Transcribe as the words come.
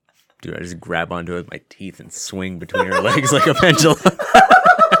Dude, I just grab onto it with my teeth and swing between her legs like a pendulum.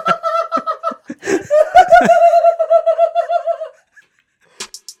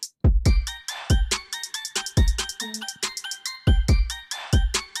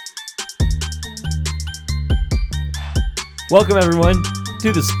 Welcome, everyone,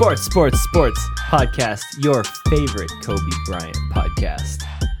 to the Sports Podcast, your favorite Kobe Bryant podcast.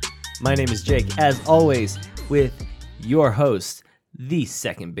 My name is Jake, as always, with your host, the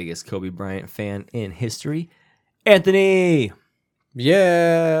second biggest Kobe Bryant fan in history, Anthony.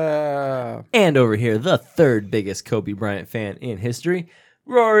 Yeah. And over here, the third biggest Kobe Bryant fan in history,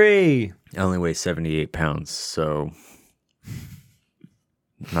 Rory. I only weigh 78 pounds, so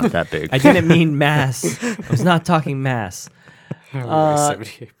not that big. I didn't mean mass. I was not talking mass.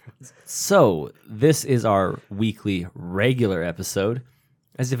 78 pounds. So, this is our weekly regular episode,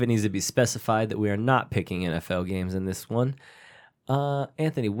 as if it needs to be specified that we are not picking NFL games in this one.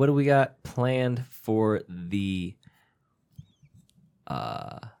 Anthony, what do we got planned for the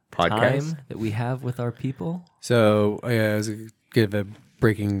Podcast time that we have with our people? So, yeah, I was going to give a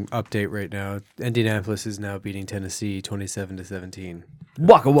breaking update right now. Indianapolis is now beating Tennessee 27-17.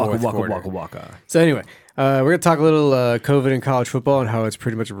 Waka, Fourth quarter. waka. So anyway, we're going to talk a little COVID and college football and how it's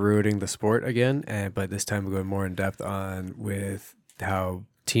pretty much ruining the sport again. But this time we're going more in depth on with how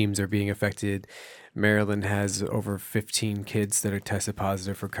teams are being affected. Maryland has over 15 kids that are tested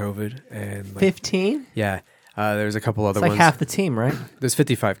positive for COVID. And 15? Yeah. There's a couple other It's like ones. half the team, right? There's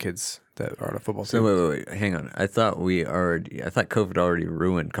 55 kids that are on a football team. So wait, hang on. I thought COVID already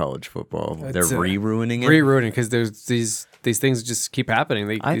ruined college football. They're re-ruining it? Re-ruining because there's these things just keep happening.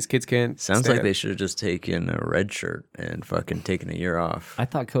 These kids can't. Sounds stand. like they should have just taken a red shirt and fucking taken a year off. I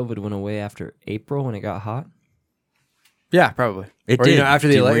thought COVID went away after April when it got hot. Yeah, probably. It or, did. After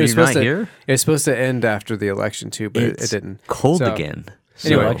the Were election, you it was supposed not to. here? It was supposed to end after the election too, but it It's didn't. cold So, again. The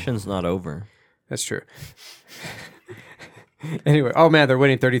Anyway. election's not over. That's true. Anyway, oh man, they're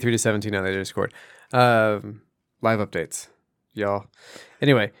winning 33-17 now. They just scored. Live updates, y'all.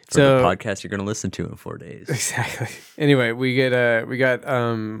 Anyway, For so the podcast you're going to listen to in 4 days. exactly. Anyway, we got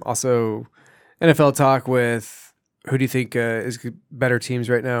also NFL talk with who do you think is better teams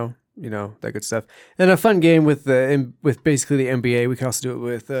right now? You know, that good stuff. And a fun game with basically the NBA. We can also do it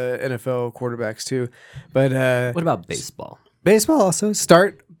with NFL quarterbacks too. But What about baseball? baseball also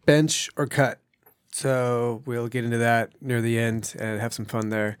start, bench, or cut. So we'll get into that near the end and have some fun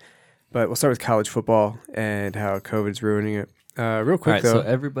there. But we'll start with college football and how COVID's ruining it. Real All quick right, though. so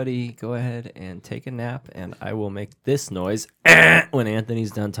everybody go ahead and take a nap, and I will make this noise when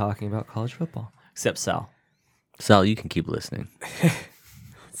Anthony's done talking about college football. Except Sal. Sal, you can keep listening.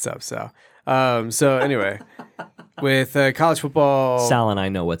 What's up, Sal? So anyway, with college football Sal and I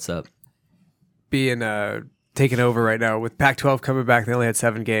know what's up. being taken over right now, with Pac-12 coming back, they only had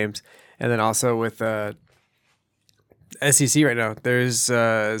 7 games. And then also with SEC right now, there's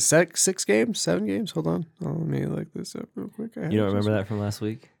 6 games, 7 games. Hold on. Let me look this up real quick. You don't remember that from last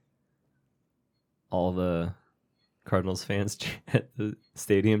week? All the Cardinals fans at the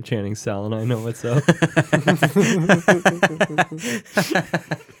stadium chanting Sal and I know what's up.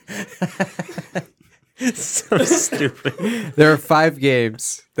 So stupid. There are 5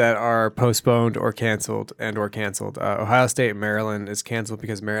 games that are postponed or canceled Ohio State and Maryland is canceled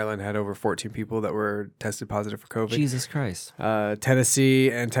because Maryland had over 14 people that were tested positive for COVID. Jesus Christ. Tennessee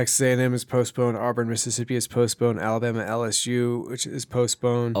and Texas A&M is postponed. Auburn, Mississippi is postponed. Alabama, LSU, which is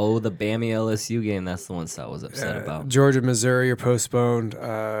postponed. Oh, the Bammy LSU game. That's the one Sal was upset about. Georgia, Missouri are postponed.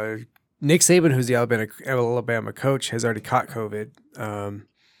 Nick Saban, who's the Alabama coach, has already caught COVID.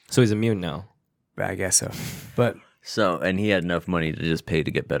 So he's immune now. I guess so. But So, and he had enough money to just pay to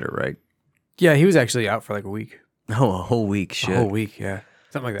get better, right? yeah, he was actually out for like a week. Oh, a whole week. Shit. A whole week, yeah.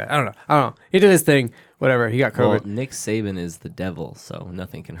 Something like that. I don't know. He did his thing. Whatever. He got Well, COVID. Nick Saban is the devil, so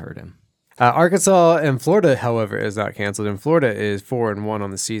nothing can hurt him. Arkansas and Florida, however, is not canceled. And Florida is 4-1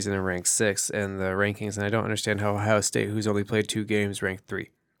 on the season and ranked 6th in the rankings. And I don't understand how Ohio State, who's only played 2 games, ranked 3.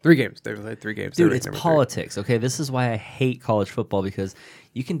 3 games. They've played 3 games. They're Dude, ranked it's number 3. politics, okay? This is why I hate college football, because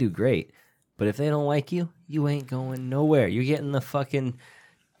you can do great, but if they don't like you, you ain't going nowhere. You're getting the fucking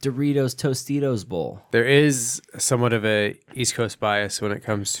Doritos Tostitos Bowl. There is somewhat of a East Coast bias when it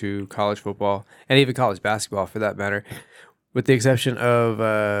comes to college football and even college basketball for that matter, with the exception of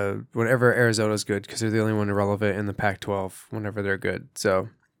whenever Arizona's good, because they're the only one relevant in the Pac-12 whenever they're good. So,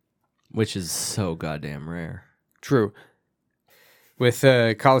 Which is so goddamn rare. true. With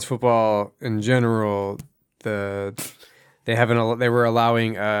college football in general, they were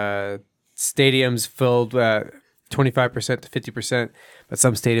allowing stadiums filled 25% to 50%, But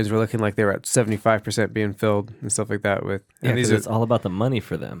some stadiums were looking like they were at 75% being filled and stuff like that. Yeah, because it's all about the money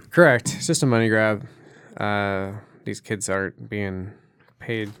for them. Correct. It's just a money grab. These kids aren't being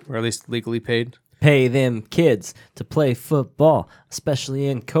paid, or at least legally paid. Pay them kids to play football, especially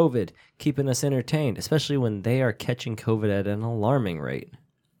in COVID, keeping us entertained, especially when they are catching COVID at an alarming rate.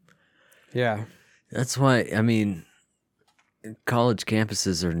 Yeah. That's why, I mean, college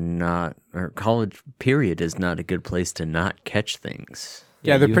campuses are not, or college period is not a good place to not catch things.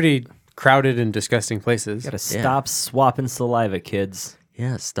 Yeah, they're pretty crowded and disgusting places. You gotta stop swapping saliva, kids.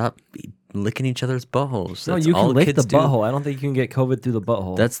 Yeah, stop licking each other's buttholes. No, That's you can all lick kids the do. butthole. I don't think you can get COVID through the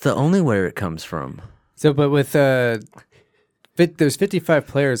butthole. That's the only where it comes from. So, but with there's 55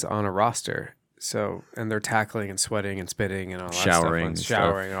 players on a roster, so and they're tackling and sweating and spitting and all that Showering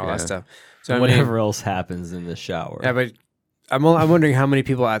stuff, and all that yeah. stuff. So whatever else happens in the shower. Yeah, but I'm wondering how many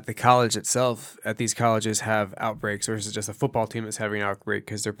people at the college itself, at these colleges, have outbreaks, or is it just a football team that's having an outbreak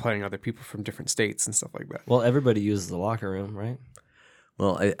because they're playing other people from different states and stuff like that? Well, everybody uses the locker room, right?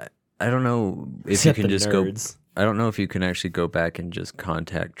 Well, I don't know if Except you can the just nerds. go. I don't know if you can actually go back and just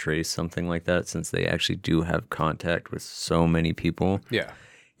contact trace something like that, since they actually do have contact with so many people. Yeah.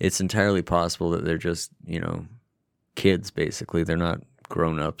 It's entirely possible that they're just, kids, basically. They're not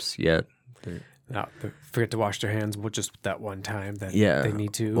grown-ups yet. No, they forget to wash their hands just that one time that Yeah. they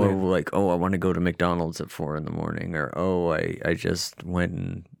need to. Or like, I want to go to McDonald's at 4 a.m. Or, I just went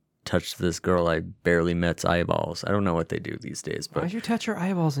and touched this girl I barely met's eyeballs. I don't know what they do these days, but Why'd you touch her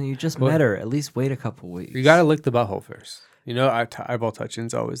eyeballs and you just met her? At least wait a couple weeks. You got to lick the butthole first. Eyeball touching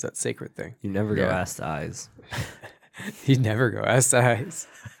is always that sacred thing. You never go Yeah. ass to eyes. You never go ass to eyes.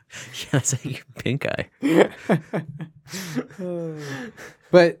 yeah, that's like your pink eye.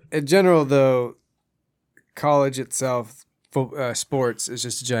 But in general, though, college itself, sports is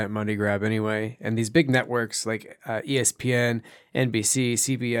just a giant money grab anyway. And these big networks like ESPN, NBC,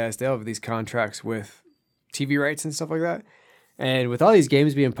 CBS, they all have these contracts with TV rights and stuff like that. And with all these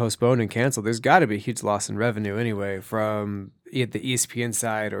games being postponed and canceled, there's got to be a huge loss in revenue anyway from either the ESPN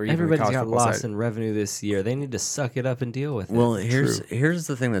side or even the Everybody's college got football loss side. in revenue this year. They need to suck it up and deal with it. Well, here's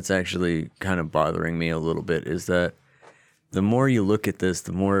the thing that's actually kind of bothering me a little bit is that the more you look at this,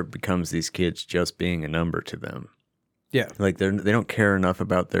 the more it becomes these kids just being a number to them. Yeah. Like they don't care enough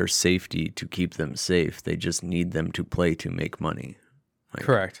about their safety to keep them safe. They just need them to play to make money.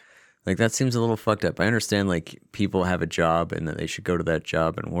 Correct. Like that seems a little fucked up. I understand like people have a job and that they should go to that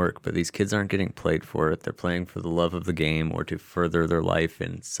job and work, but these kids aren't getting played for it. They're playing for the love of the game or to further their life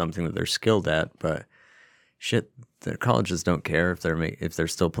in something that they're skilled at. But shit, their colleges don't care if they're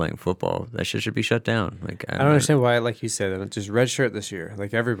still playing football. That shit should be shut down. Like I don't understand why, like you said, just redshirt this year,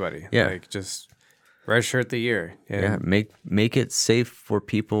 like everybody. Yeah. Like just redshirt the year. Yeah, make it safe for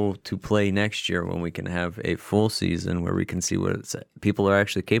people to play next year when we can have a full season where we can see what people are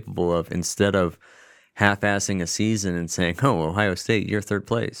actually capable of instead of half-assing a season and saying, "Oh, Ohio State, you're third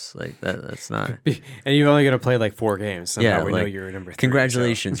place." Like that's not. And you're only going to play like 4 games. Somehow we know like, you're number 3.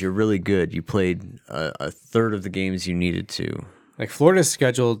 Congratulations, you're really good. You played a third of the games you needed to. Like Florida's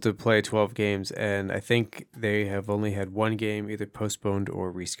scheduled to play 12 games, and I think they have only had 1 game either postponed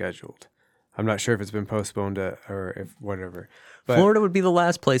or rescheduled. I'm not sure if it's been postponed or if whatever. But Florida would be the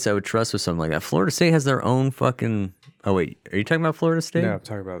last place I would trust with something like that. Florida State has their own fucking. Oh wait, are you talking about Florida State? No, I'm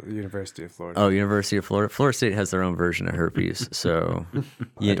talking about the University of Florida. Oh, University of Florida. Florida State has their own version of herpes. So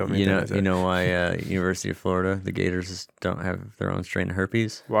you know why University of Florida, the Gators don't have their own strain of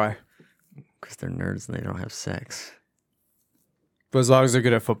herpes? Why? Because they're nerds and they don't have sex. But as long as they're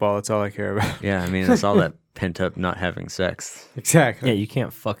good at football, that's all I care about. Yeah, I mean it's all that pent up not having sex. Exactly. yeah, you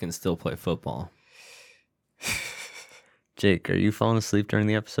can't fucking still play football. Jake, are you falling asleep during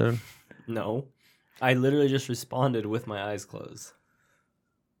the episode? No. I literally just responded with my eyes closed.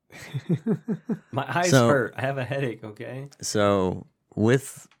 My eyes hurt. I have a headache, okay? So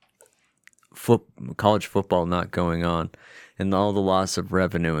with college football not going on and all the loss of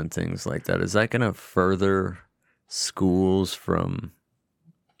revenue and things like that, is that going to further schools from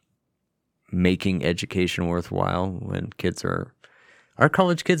making education worthwhile when kids are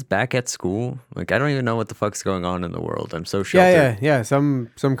college kids back at school? Like I don't even know what the fuck's going on in the world. I'm so sheltered. Yeah. Some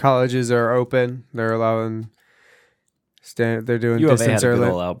colleges are open. They're allowing they're doing U of A distance had a good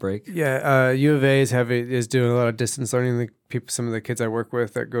learning. old outbreak. Yeah, U of A is doing a lot of distance learning. Some of the kids I work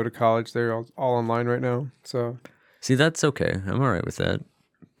with that go to college, they're all online right now. So See, that's okay. I'm all right with that.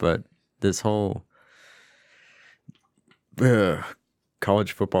 But this whole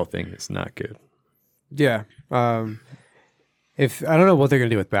college football thing is not good. yeah, if I don't know what they're gonna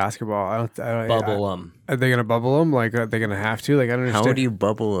do with basketball. I don't Bubble them. Are they gonna bubble them? Like are they gonna have to? Like I don't understand. How do you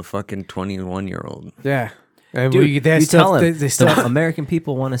bubble a fucking 21-year-old? Yeah, And Dude, they you still, tell him. they still The American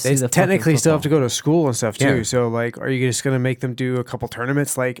people want to see they the technically fucking still have to football. go to school and stuff too. Yeah. So like, are you just gonna make them do a couple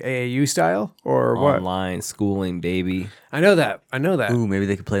tournaments like AAU style or what? Online schooling, baby. I know that. Ooh, maybe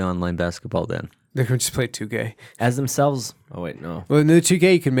they could play online basketball then. They can just play 2K. As themselves. Oh wait, no. Well, in the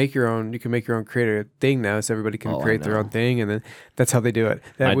 2K, you can make your own. You can make your own creator thing now, so everybody can Oh, I create their know. own thing, and then that's how they do it.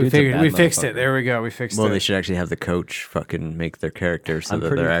 My We dude's a figured, bad we fixed motherfucker. it. There we go. We fixed Well, it. they should actually have the coach fucking make their characters so I'm that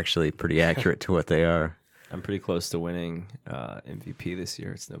pretty- they're actually pretty accurate to what they are. I'm pretty close to winning MVP this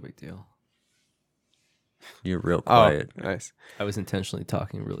year. It's no big deal. You're real Oh, quiet. nice. I was intentionally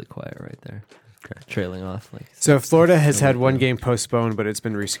talking really quiet right there. Trailing off. Like So Florida has no had big one deal. game postponed, but it's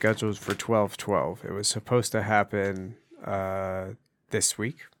been rescheduled for 12/12. It was supposed to happen this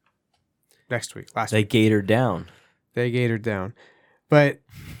week, next week, last They week. gator down. They gated down. But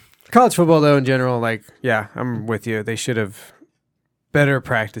college football, though, in general, like, yeah, I'm with you. They should have better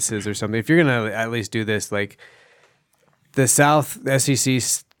practices or something. If you're going to at least do this, like the South, the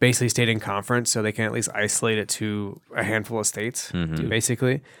SEC basically stayed in conference, so they can at least isolate it to a handful of states,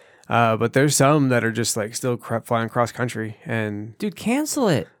 basically. But there's some that are just like still flying cross country and Dude, cancel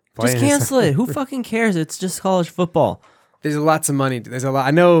it. Playing Just cancel it. Who fucking cares? It's just college football. there's lots of money. There's a lot.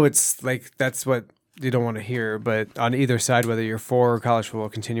 I know it's like that's what you don't want to hear, but on either side, whether you're for college football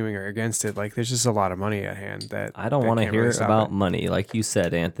continuing or against it, like there's just a lot of money at hand that I don't that want to can't hear really stop about it. money. Like you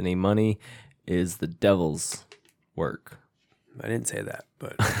said, Anthony, money is the devil's work. I didn't say that,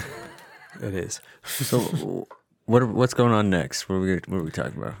 but it is. So, what's going on next? What are we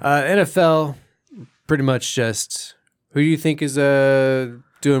talking about? NFL, pretty much just who do you think is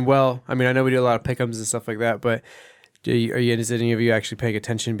doing well? I mean, I know we do a lot of pick'ems and stuff like that, but is any of you actually paying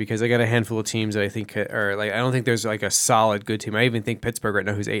attention? Because I got a handful of teams that I think are like I don't think there's like a solid good team. I even think Pittsburgh right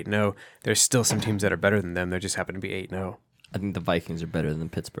now, who's 8-0, there's still some teams that are better than them. They just happen to be 8-0. I think the Vikings are better than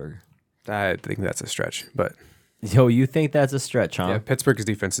Pittsburgh. I think that's a stretch, but Yo, you think that's a stretch, huh? yeah, Pittsburgh's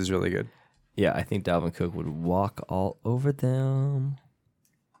defense is really good. Yeah, I think Dalvin Cook would walk all over them.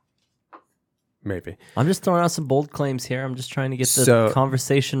 Maybe. I'm just throwing out some bold claims here. I'm just trying to get the So-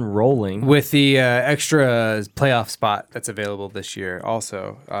 conversation rolling. With the extra playoff spot that's available this year,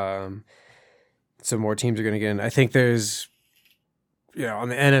 also, some more teams are going to get in. I think there's, on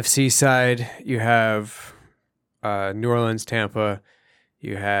the NFC side, you have New Orleans, Tampa,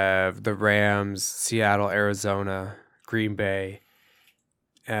 you have the Rams, Seattle, Arizona, Green Bay.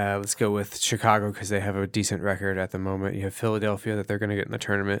 Let's go with Chicago because they have a decent record at the moment. You have Philadelphia that they're going to get in the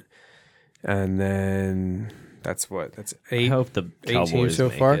tournament. And then that's I 8. hope the 8 Cowboys teams so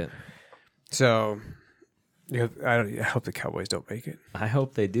make far. it. So I hope the Cowboys don't make it. I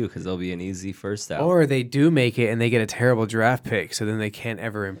hope they do because they'll be an easy first out. Or they do make it and they get a terrible draft pick, so then they can't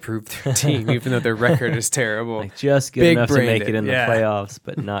ever improve their team, even though their record is terrible. Like just good Big enough to make branded, it in the yeah. playoffs,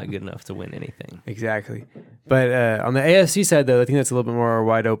 but not good enough to win anything. Exactly. But on the AFC side, though, I think that's a little bit more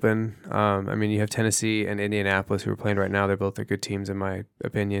wide open. I mean, you have Tennessee and Indianapolis who are playing right now. They're both good teams, in my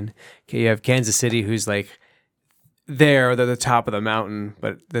opinion. You have Kansas City, who's like they're the top of the mountain,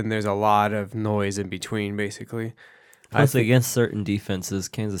 but then there's a lot of noise in between, basically. Plus, against certain defenses,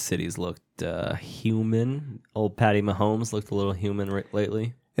 Kansas City's looked human. Old Patty Mahomes looked a little human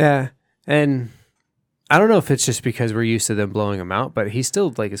lately. Yeah, and I don't know if it's just because we're used to them blowing him out, but he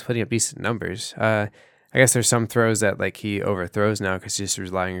still is putting up decent numbers. I guess there's some throws that he overthrows now because he's just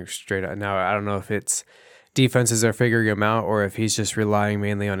relying straight out. Now I don't know if it's defenses are figuring him out or if he's just relying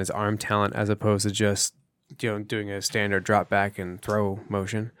mainly on his arm talent as opposed to just doing a standard drop back and throw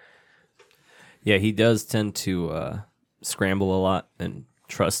motion. Yeah, he does tend to scramble a lot and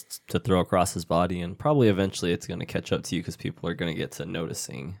trust to throw across his body, and probably eventually it's going to catch up to you because people are going to get to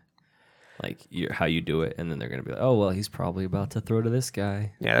noticing how you do it, and then they're going to be like, oh, well, he's probably about to throw to this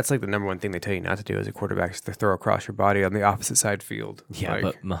guy. Yeah, that's the number one thing they tell you not to do as a quarterback is to throw across your body on the opposite side field. Yeah,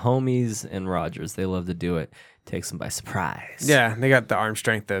 but Mahomes and Rodgers, they love to do it. Takes them by surprise. Yeah, they got the arm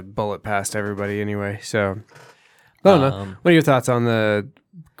strength to bullet past everybody anyway. So, I don't know. What are your thoughts on the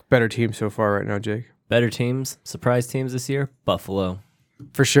better team so far right now, Jake? Better teams, surprise teams this year, Buffalo.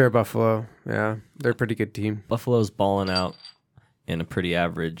 For sure, Buffalo. Yeah, they're a pretty good team. Buffalo's balling out in a pretty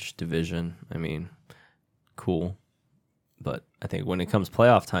average division. I mean, cool. But I think when it comes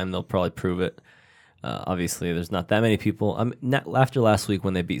playoff time, they'll probably prove it. Obviously, there's not that many people. After last week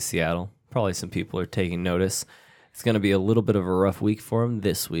when they beat Seattle, probably some people are taking notice. It's going to be a little bit of a rough week for them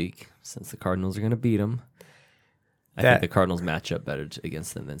this week since the Cardinals are going to beat them. I think the Cardinals match up better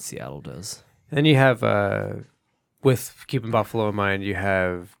against them than Seattle does. Then you have, with keeping Buffalo in mind, you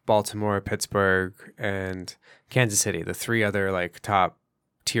have Baltimore, Pittsburgh, and Kansas City, the three other top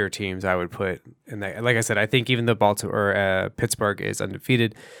tier teams I would put in that. Like I said, I think even though Baltimore or Pittsburgh is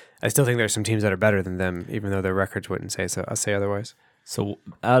undefeated, I still think there's some teams that are better than them, even though their records wouldn't say so. I'll say otherwise. So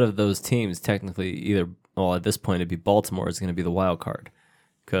out of those teams, technically, at this point, it'd be Baltimore is going to be the wild card.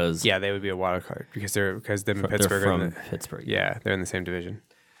 Cause Yeah, they would be a wild card because them and Pittsburgh they're are from Pittsburgh. Yeah, they're in the same division.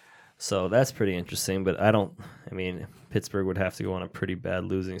 So that's pretty interesting. But Pittsburgh would have to go on a pretty bad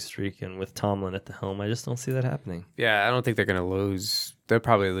losing streak. And with Tomlin at the helm, I just don't see that happening. Yeah, I don't think they're going to lose. They'll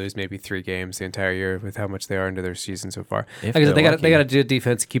probably lose maybe 3 games the entire year with how much they are into their season so far. Like I said, they got a good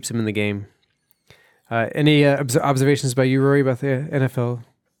defense, keeps them in the game. Any observations by you, Rory, about the NFL?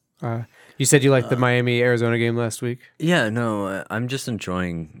 You said you liked the Miami-Arizona game last week. Yeah, no, I'm just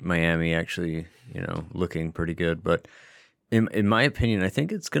enjoying Miami actually, looking pretty good. But in my opinion, I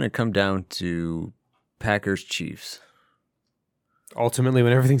think it's going to come down to Packers-Chiefs. Ultimately,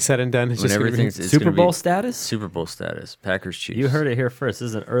 when everything's said and done, it's just everything's Super Bowl status? Super Bowl status, Packers-Chiefs. You heard it here first. This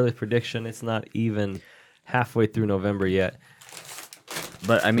is an early prediction. It's not even halfway through November yet.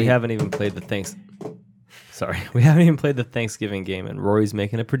 But we haven't even played we haven't even played the Thanksgiving game, and Rory's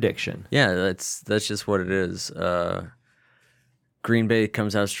making a prediction. Yeah, that's just what it is. Green Bay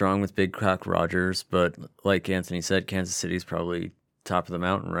comes out strong with Big Cock Rodgers, but like Anthony said, Kansas City's probably top of the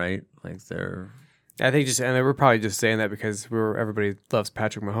mountain, right? Like they're. I think and we're probably just saying that because everybody loves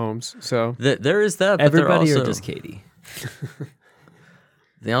Patrick Mahomes. So there is that. But everybody or just Katie?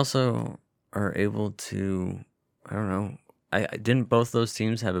 They also are able to. I don't know. I didn't both those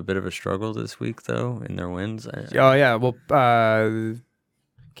teams have a bit of a struggle this week though in their wins. Well,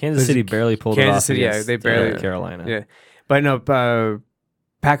 Kansas City barely pulled it off. Kansas City, they barely Carolina. Yeah, but no,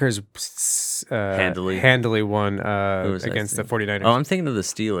 Packers handily won against the 49ers. Oh, I'm thinking of the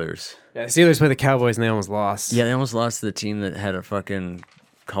Steelers. Yeah, the Steelers played the Cowboys and they almost lost. Yeah, they almost lost to the team that had a fucking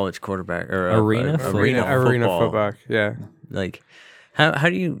college quarterback or arena football. Yeah, like. How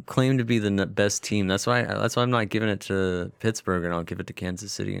do you claim to be the best team? That's why I'm not giving it to Pittsburgh and I'll give it to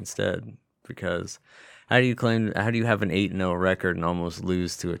Kansas City instead. Because how do you have an 8-0 record and almost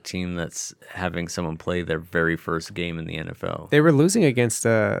lose to a team that's having someone play their very first game in the NFL? They were losing against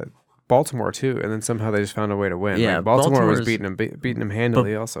Baltimore too, and then somehow they just found a way to win. Yeah, like Baltimore was beating them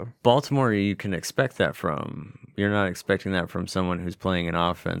handily. Also, Baltimore, you can expect that from. You're not expecting that from someone who's playing an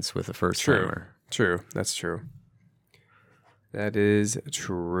offense with a first timer. True, that's true. That is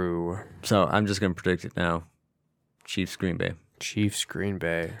true. So I'm just going to predict it now. Chiefs, Green Bay. Chiefs, Green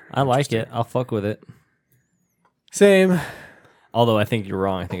Bay. I like it. I'll fuck with it. Same. Although I think you're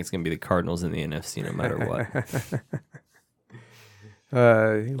wrong. I think it's going to be the Cardinals in the NFC no matter what.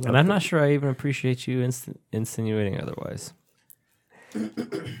 And I'm not sure I even appreciate you insinuating otherwise.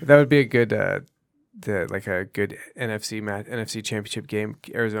 That would be a good... a good NFC championship game,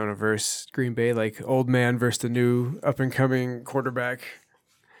 Arizona versus Green Bay, like old man versus the new up and coming quarterback,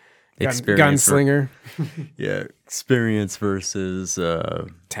 gunslinger. Yeah, experience versus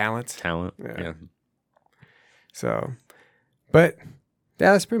talent. Yeah. So, but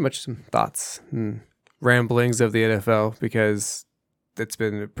yeah, that's pretty much some thoughts and ramblings of the NFL because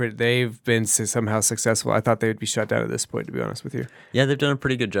they've been somehow successful. I thought they would be shut down at this point, to be honest with you. Yeah, they've done a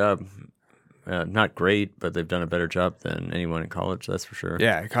pretty good job. Not great, but they've done a better job than anyone in college, that's for sure.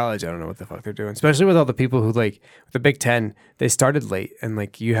 Yeah, college, I don't know what the fuck they're doing. Especially with all the people who, with the Big Ten, they started late, and,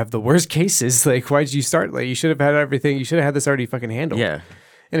 you have the worst cases. Why'd you start late? You should have had everything. You should have had this already fucking handled. Yeah.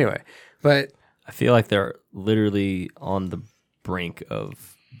 Anyway, but... I feel like they're literally on the brink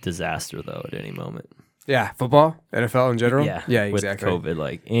of disaster, though, at any moment. Yeah, football, NFL in general? Yeah, exactly. With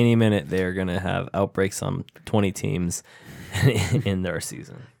COVID, any minute they're going to have outbreaks on 20 teams in their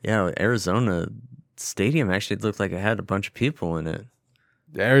season. Yeah, Arizona Stadium actually looked like it had a bunch of people in it.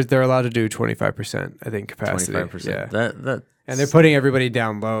 They're allowed to do 25%, I think, capacity. 25%. Yeah. That and they're putting everybody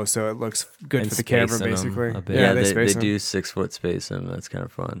down low, so it looks good for the camera, basically. Yeah, they do 6 foot space, and that's kind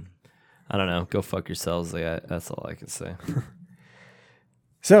of fun. I don't know. Go fuck yourselves. That's all I can say.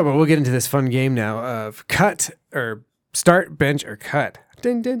 So, but we'll get into this fun game now of cut or start, bench, or cut.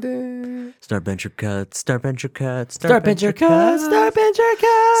 Dun, dun, dun. Start, bench, or cut. Start, bench, or cut. Start, bench, or cut. Start, bench, or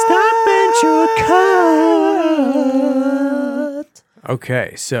cut. Start, bench, or cut.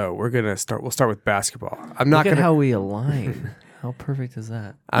 Okay, so we'll start with basketball. Look at how we align. How perfect is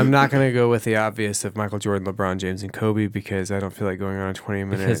that? I'm not going to go with the obvious of Michael Jordan, LeBron James, and Kobe because I don't feel like going on a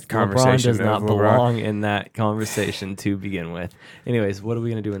 20-minute conversation. LeBron does not belong in that conversation to begin with. Anyways, what are we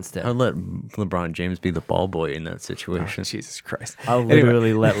going to do instead? I'll let LeBron James be the ball boy in that situation. Oh, Jesus Christ. I'll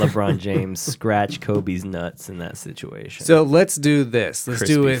literally let LeBron James scratch Kobe's nuts in that situation. So let's do this. Let's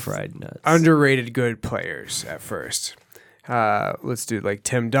Crispy do with fried nuts. Underrated good players at first. Let's do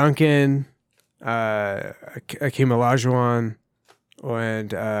Tim Duncan, Akeem Olajuwon,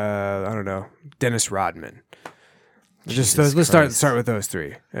 and I don't know, Dennis Rodman. Just Jesus let's Christ. start with those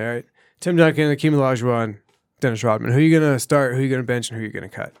three. All right, Tim Duncan, Hakeem Olajuwon, Dennis Rodman. Who are you gonna start? Who are you gonna bench? And who are you gonna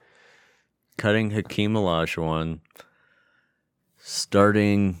cut? Cutting Hakeem Olajuwon,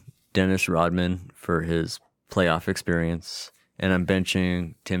 starting Dennis Rodman for his playoff experience, and I'm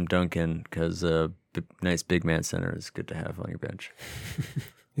benching Tim Duncan because a nice big man center is good to have on your bench.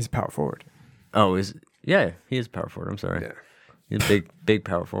 He's a power forward. Oh, he is a power forward. I'm sorry. Yeah. He's a big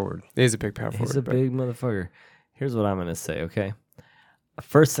power forward. He's a big power forward. He's a big motherfucker. Here's what I'm going to say, okay?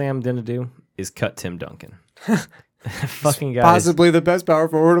 First thing I'm going to do is cut Tim Duncan. Fucking guy. Possibly the best power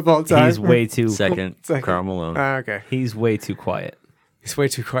forward of all time. He's way too... Second, Karl Malone. Okay. He's way too quiet. He's way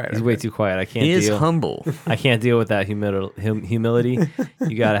too quiet. He's way too quiet. I can't He is deal. humble. I can't deal with that humility.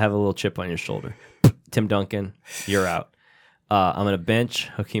 You got to have a little chip on your shoulder. Tim Duncan, you're out. I'm going to bench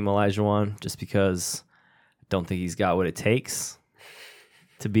Hakeem Olajuwon just because I don't think he's got what it takes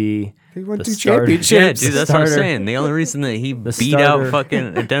to be He won the 2 starter. championships. Yeah, dude, that's what I'm Starter. saying. The only reason that he beat starter. out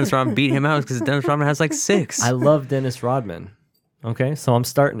fucking Dennis Rodman, beat him out, is because Dennis Rodman has like 6. I love Dennis Rodman. Okay, so I'm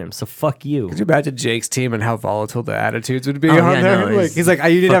starting him. So fuck you. Could you imagine Jake's team and how volatile the attitudes would be Oh, on yeah, there? no, Like, he's like,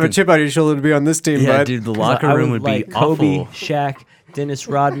 you didn't have a fucking- chip on your shoulder to be on this team, Yeah, bud. dude, the locker I room would like be Kobe, awful. Shaq, Dennis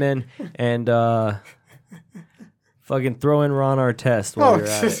Rodman, and fucking throw in Ron Artest while you're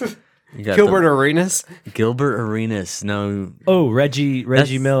at it. You got Gilbert Arenas. Gilbert Arenas. No, Oh, Reggie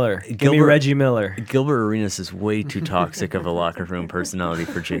Miller. Give me Gilbert- Reggie Miller. Gilbert Arenas is way too toxic of a locker room personality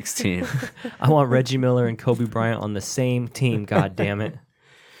for Jake's team. I want Reggie Miller and Kobe Bryant on the same team. God damn it.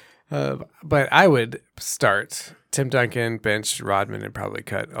 But I would start Tim Duncan, bench Rodman, and probably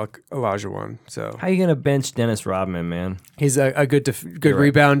cut Olajuwon. So How you gonna bench Dennis Rodman, man? he's a good You're right.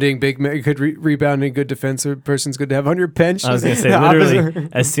 rebounding, rebounding, good defensive person's good to have on your bench. I was gonna say The literally opposite-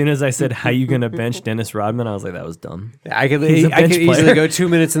 as soon as I said how you gonna bench Dennis Rodman, I was like that was dumb. I could He's a bench easily player. go 2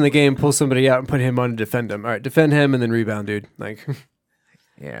 minutes in the game, pull somebody out, and put him on to defend him. All right, defend him and then rebound, dude. Like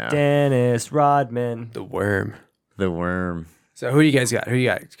Yeah. Dennis Rodman. the worm. The worm. So who do you guys got? Who you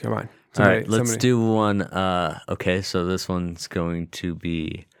got? Come on. All right, let's somebody. do one. Okay, so this one's going to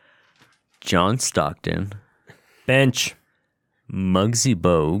be John Stockton, Bench. Muggsy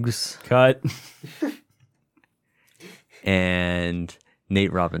Bogues, Cut. and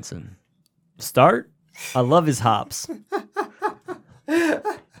Nate Robinson. Start. I love his hops.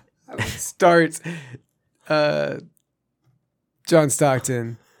 Start John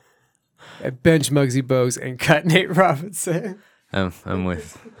Stockton, bench Muggsy Bogues, and cut Nate Robinson. I'm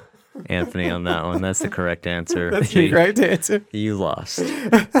with Anthony on that one. That's the correct answer. That's the correct answer. You lost.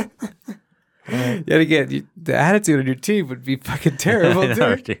 Yet again, the attitude on your team would be fucking terrible,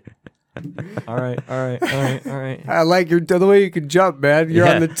 dude. All right. I like the way you can jump, man. You're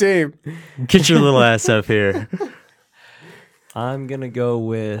Yeah. on the team. Get your little ass up here. I'm gonna go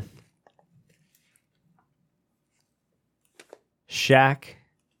with Shaq,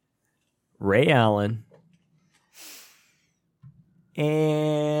 Ray Allen,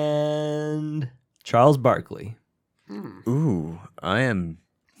 and Charles Barkley. Ooh, I'm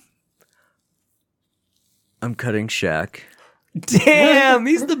cutting Shaq. Damn,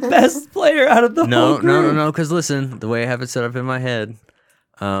 he's the best player out of the whole group. No. Because listen, the way I have it set up in my head,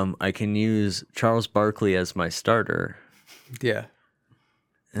 I can use Charles Barkley as my starter. Yeah.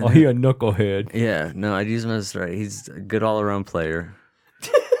 Oh, he a knucklehead. Yeah, no, I'd use him as starter. He's a good all-around player.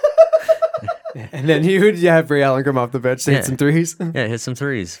 And then you have Ray Allen come off the bench to hit Yeah. some threes. Yeah, hit some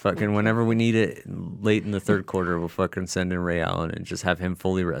threes. Fucking whenever we need it late in the third quarter, we'll fucking send in Ray Allen and just have him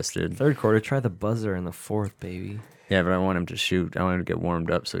fully rested. Third quarter, try the buzzer in the fourth, baby. Yeah, but I want him to shoot. I want him to get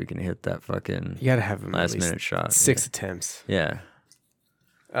warmed up so he can hit that fucking You got to have him last at least minute shot. 6 attempts. Yeah.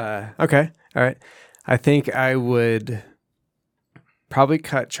 Okay. All right. I think I would probably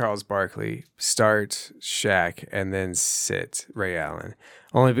cut Charles Barkley, start Shaq, and then sit Ray Allen.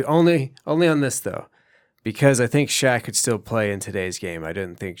 Only on this though, because I think Shaq could still play in today's game. I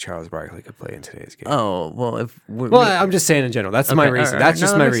didn't think Charles Barkley could play in today's game. Oh, well, if we're, Well, I'm just saying in general. That's my Okay, reason. all right. That's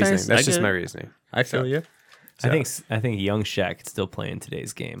just No, my that makes reasoning. sense. That's I just get my it. reasoning. I feel you. I think young Shaq could still play in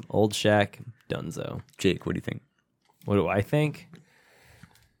today's game. Old Shaq, Dunzo. Jake, what do you think? What do I think?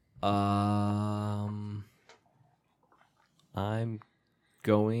 I'm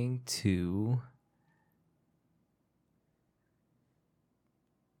going to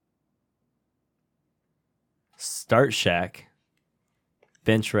start Shaq,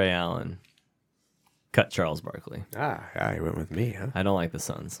 bench Ray Allen, cut Charles Barkley. Yeah, you went with me, huh? I don't like the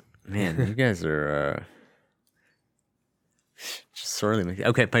Suns. Man, you guys are just sorely making...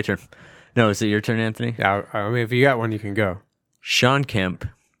 Okay, my turn. No, is it your turn, Anthony? Yeah, I mean, if you got one, you can go. Sean Kemp,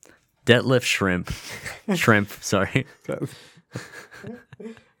 Detlef Shrimp, sorry,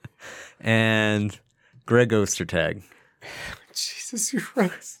 and Greg Ostertag. Jesus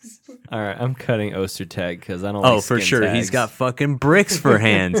Christ. All right, I'm cutting Ostertag because I don't like For skin sure. tags. He's got fucking bricks for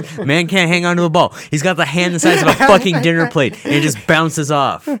hands. Man can't hang onto a ball. He's got the hand the size of a fucking dinner plate, and it just bounces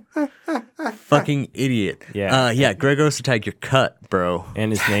off. Fucking idiot. Yeah. Greg Ostertag, you're cut, bro.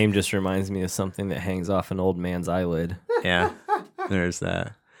 And his name just reminds me of something that hangs off an old man's eyelid. Yeah, there's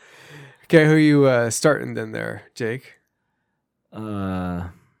that. Okay, who you starting then there, Jake? I'd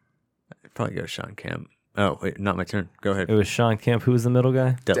probably go Sean Kemp. Oh, wait, not my turn. Go ahead. It was Sean Kemp. Who was the middle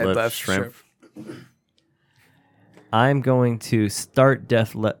guy? Detlef Shrimp. I'm going to start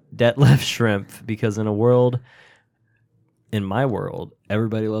Detlef Shrimp because in my world,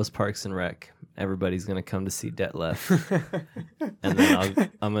 everybody loves Parks and Rec. Everybody's going to come to see Detlef. And then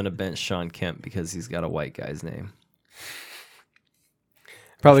I'm going to bench Sean Kemp because he's got a white guy's name.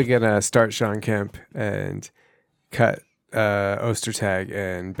 Probably gonna start Sean Kemp and cut Ostertag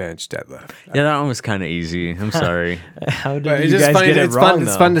and bench Detlef. Yeah, that one was kind of easy. I'm sorry. How did But you it's just guys funny. get it It's wrong, fun.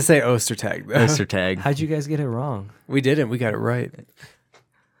 It's though? fun to say Ostertag though. Ostertag. How'd you guys get it wrong? We didn't. We got it right.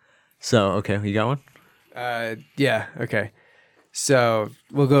 So, okay, you got one? Yeah. Okay. So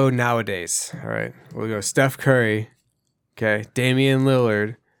we'll go nowadays. All right. We'll go Steph Curry. Okay. Damian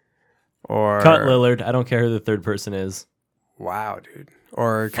Lillard. Or Cut Lillard. I don't care who the third person is. Wow, dude.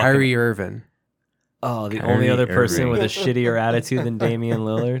 Or Kyrie Irving. Oh, the Kyrie only other person Irving. with a shittier attitude than Damian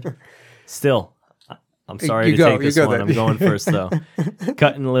Lillard. Still, I'm sorry You to go, take you this go one. then. I'm going first though.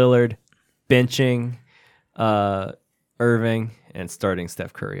 Cutting Lillard, benching Irving, and starting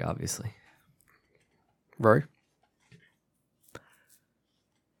Steph Curry, obviously. Rory.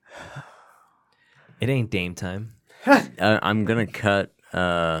 It ain't Dame time. I'm going to cut...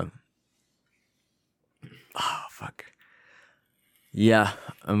 fuck. Yeah,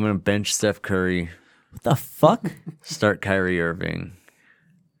 I'm going to bench Steph Curry, What the fuck? start Kyrie Irving.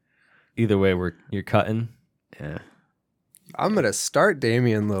 Either way, you're cutting. Yeah. I'm gonna start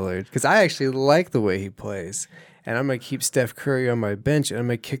Damian Lillard because I actually like the way he plays, and I'm gonna keep Steph Curry on my bench, and I'm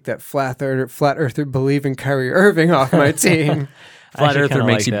gonna kick that flat earther believing Kyrie Irving off my team. Flat actually Earther kinda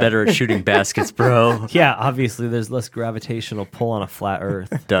makes like you that. better at shooting baskets, bro. Yeah, obviously, there's less gravitational pull on a flat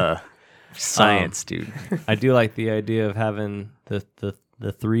Earth. Duh. Science, dude. I do like the idea of having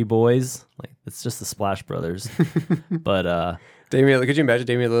the three boys. Like it's just the Splash Brothers, but Damian, could you imagine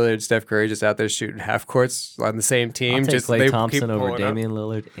Damian Lillard, Steph Curry just out there shooting half courts on the same team? I'll take just Klay they Thompson keep over pulling up. Damian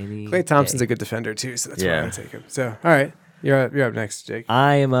Lillard any Klay Thompson's day. a good defender too, so that's Yeah. why I take him. So, all right, you're up next, Jake.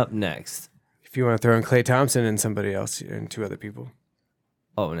 I am up next. If you want to throw in Klay Thompson and somebody else and two other people.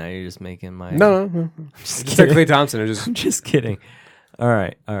 Oh, now you're just making my No. Just Just like kidding. Klay Thompson or just I'm just kidding. All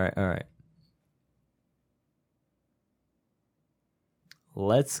right.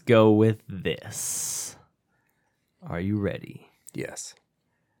 Let's go with this. Are you ready? yes.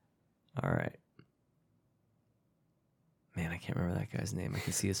 All right. Man, I can't remember that guy's name. I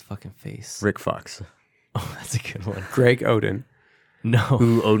can see his fucking face. Rick Fox. Oh, that's a good one. Greg Oden. No.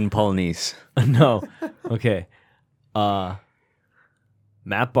 Ooh, Odin Polynice. No. Okay.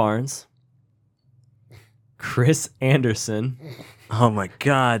 Matt Barnes. Chris Anderson. Oh my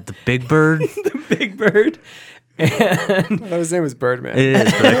God, the Big Bird. The Big Bird. And His name was Birdman. It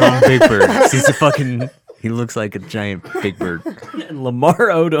is, but I call him Big Bird. 'Cause he's a fucking. He looks like a giant Big Bird. Lamar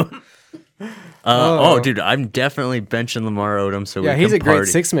Odom. Dude, I'm definitely benching Lamar Odom. So Yeah, we he's can a great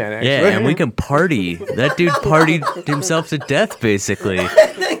party. 6-man, actually. Yeah, and we can party. That dude partied himself to death, basically.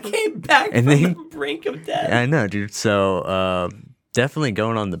 That came back And from then- the brink of death. I know, dude. So definitely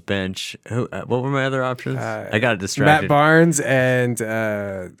going on the bench. Who? What were my other options? I got distracted. Matt Barnes and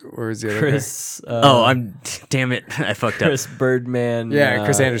where's the other guy? Chris. Damn it! I fucked up. Chris Birdman. Yeah,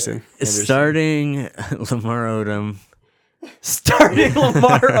 Chris Anderson. Starting Lamar Odom. Starting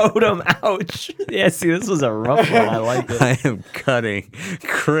Lamar Odom. Ouch. Yeah, see, this was a rough one. I like it. I am cutting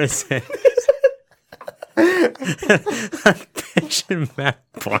Chris Anderson. I'm benching Matt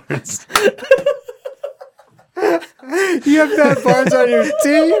Barnes. You have Matt Barnes on your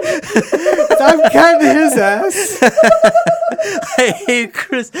team? I'm cutting his ass. I hate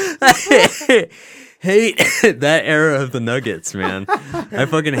Chris. I hate that era of the Nuggets, man. I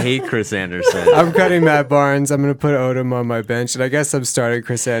fucking hate Chris Anderson. I'm cutting Matt Barnes. I'm going to put Odom on my bench, and I guess I'm starting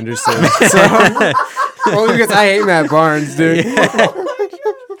Chris Anderson. So, only because I hate Matt Barnes, dude.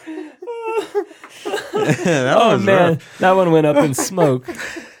 That Oh, was man. rough. That one went up in smoke.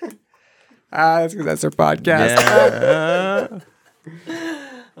 That's because that's our podcast. Yeah.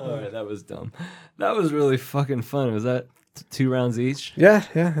 All right, that was dumb. That was really fucking fun. Was that 2 rounds each? Yeah,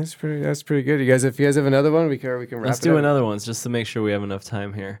 that's pretty good. If you guys have another one, we can wrap Let's it do up. another one just to make sure we have enough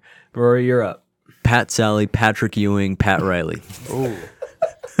time here. Rory, you're up. Pat Sally, Patrick Ewing, Pat Riley. Ooh.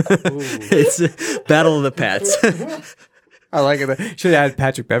 It's Battle of the Pats. I like it. Should have had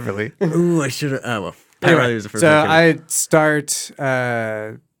Patrick Beverly. Ooh, I should have. Oh well, Pat Anyway, Riley was the first so one. I'd start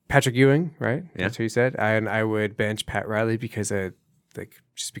Patrick Ewing, right? Yeah. That's what you said. And I would bench Pat Riley because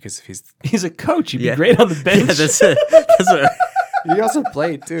just because He's a coach. He'd be great on the bench. Yeah, that's it. That's what. he also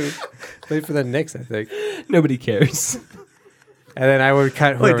played too. Played for the Knicks, I think. Nobody cares. And then I would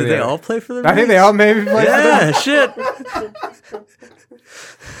cut. Wait, whoever did the they other- all play for the? I think they all maybe played. Yeah, shit.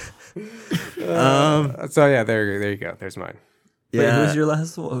 So yeah, there you go. There's mine. Wait, Yeah. who's your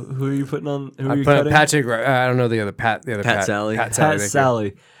last one? Who are you putting on? Who are I you put cutting? Patrick. I don't know the other Pat. The other Pat Sally. Pat Sally. Pat thank you.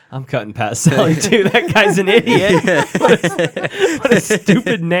 Sally. I'm cutting Pat Sally too. That guy's an idiot. What a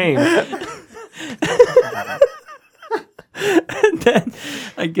stupid name. And then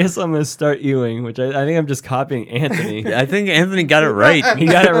I guess I'm gonna start Ewing, which I think I'm just copying Anthony. I think Anthony got it right. He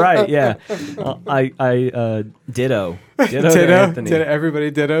got it right. Yeah. I ditto to Anthony. Ditto.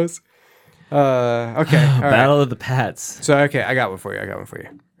 Everybody dittos. Okay. All right. Battle of the Pats. So okay, I got one for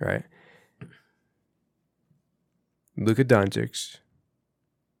you. Right. Luka Doncic,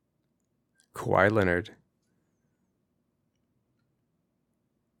 Kawhi Leonard,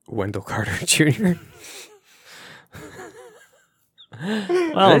 Wendell Carter Jr.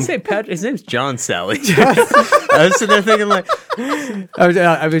 Did Well, I say Pat? His name's John Sally. I was sitting there thinking like,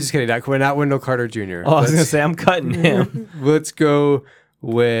 I'm just kidding. Not Wendell Carter Jr. I was gonna say I'm cutting him. Let's go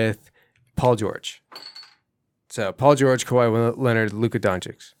with Paul George. So Paul George, Kawhi Leonard, Luka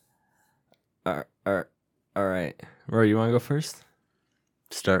Doncic. All right. Rory, you want to go first?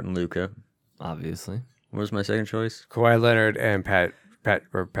 starting Luca. Obviously. What was my second choice? Kawhi Leonard and Kawhi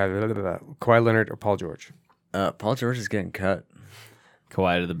Leonard or Paul George. Paul George is getting cut.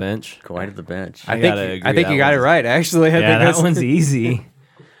 Kawhi to the bench. Kawhi to the bench. I gotta think agree you that got it one's- right. Actually, I Yeah, think that that's one's easy.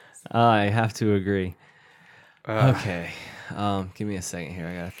 I have to agree. Okay. Give me a second here.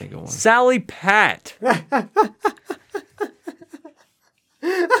 I gotta think of one. Sally Pat.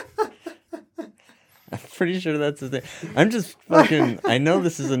 I'm pretty sure that's his name. I'm just fucking. I know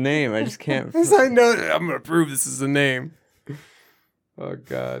this is a name. I just can't. I know. I'm gonna prove this is a name. Oh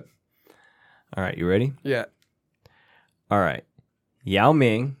God. All right, you ready? Yeah. All right. Yao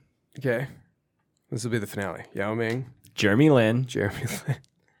Ming, Okay. This will be the finale. Yao Ming, Jeremy Lin, Jeremy Lin,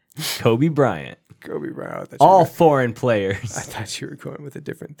 Kobe Bryant. Kobe Bryant. All foreign players. I thought you were going with a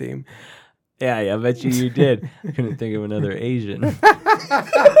different theme. Yeah, I bet you did. Couldn't think of another Asian.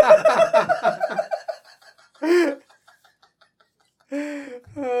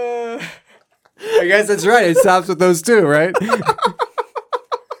 I guess that's right. It stops with those two, right?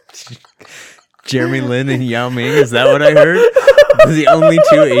 Jeremy Lin and Yao Ming. Is that what I heard? The only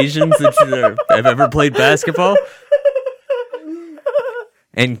two Asians that have ever played basketball.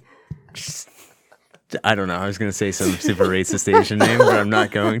 And I don't know. I was going to say some super racist Asian name, but I'm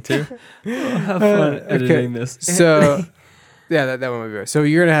not going to. Have fun editing this. So, yeah, that one would be right. So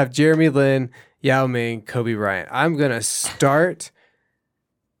you're gonna have Jeremy Lin, Yao Ming, Kobe Bryant. I'm gonna start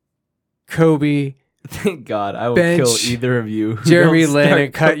Kobe, Thank God, I will Bench kill either of you. who Jeremy don't Lin, start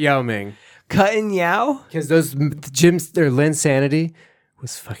and cut Yao Ming cutting Yao. because those Jim's their Lin sanity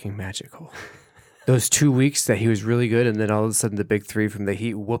was fucking magical. Those 2 weeks that he was really good, and then all of a sudden the big three from the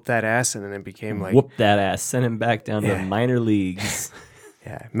Heat whooped that ass, and then it became like, Whoop that ass. Send him back down Yeah. to minor leagues.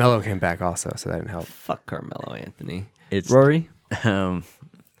 yeah, Melo came back also, so that didn't help. Fuck Carmelo Anthony. It's Rory.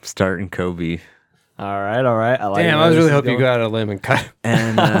 starting Kobe. All right. I like. Damn, where I was this really is hoping you going. got out of limb and cut.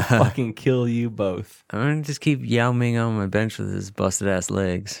 And I'll fucking kill you both. I'm going to just keep Yao Ming on my bench with his busted ass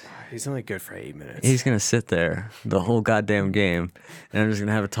legs. He's only good for 8 minutes. He's going to sit there the whole goddamn game. And I'm just going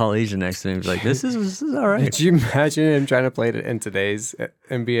to have a tall Asian next to me and be like, this is all right. Could you imagine him trying to play it in today's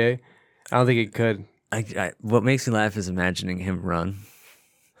NBA? I don't think he could. What makes me laugh is imagining him run.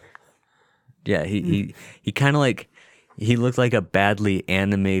 Yeah, he kind of like, he looked like a badly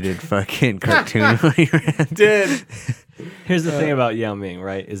animated fucking cartoon when he ran. Did. Here's the thing about Yao Ming,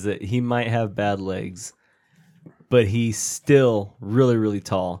 right? Is that he might have bad legs, but he's still really, really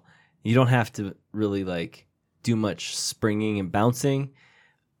tall. You don't have to really like do much springing and bouncing.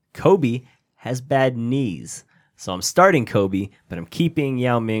 Kobe has bad knees. So I'm starting Kobe, but I'm keeping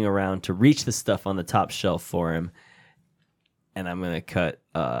Yao Ming around to reach the stuff on the top shelf for him. And I'm going to cut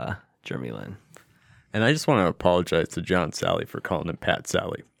Jeremy Lin. And I just want to apologize to John Sally for calling him Pat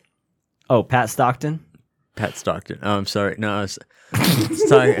Sally. Oh, Pat Stockton? Pat Stockton. Oh, I'm sorry. No, I was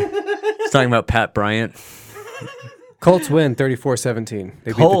talking about Pat Bryant. Colts win 34-17.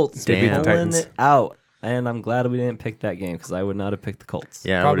 They Colts beat the damn. pulling Titans. it out. And I'm glad we didn't pick that game because I would not have picked the Colts.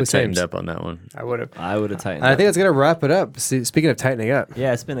 Yeah, I Probably would have tightened same. up on that one. I would have. I would have tightened I up. think that's going to wrap it up. Speaking of tightening up.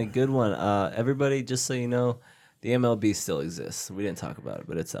 Yeah, it's been a good one. Everybody, just so you know, The MLB still exists. We didn't talk about it,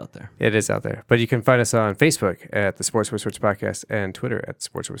 but it's out there. It is out there. But you can find us on Facebook at the Sports Podcast and Twitter at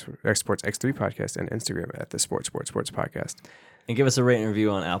Sports X3 Podcast and Instagram at the Sports Podcast. And give us a rate and review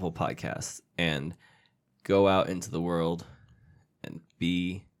on Apple Podcasts. And go out into the world and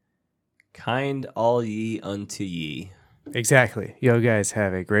be kind all ye unto ye. Exactly. Yo, guys,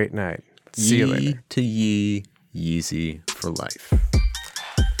 have a great night. See you later. To ye, Yeezy for life.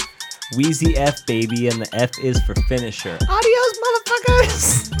 Wheezy F, baby, and the F is for finisher. Adios,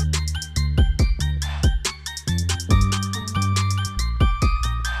 motherfuckers!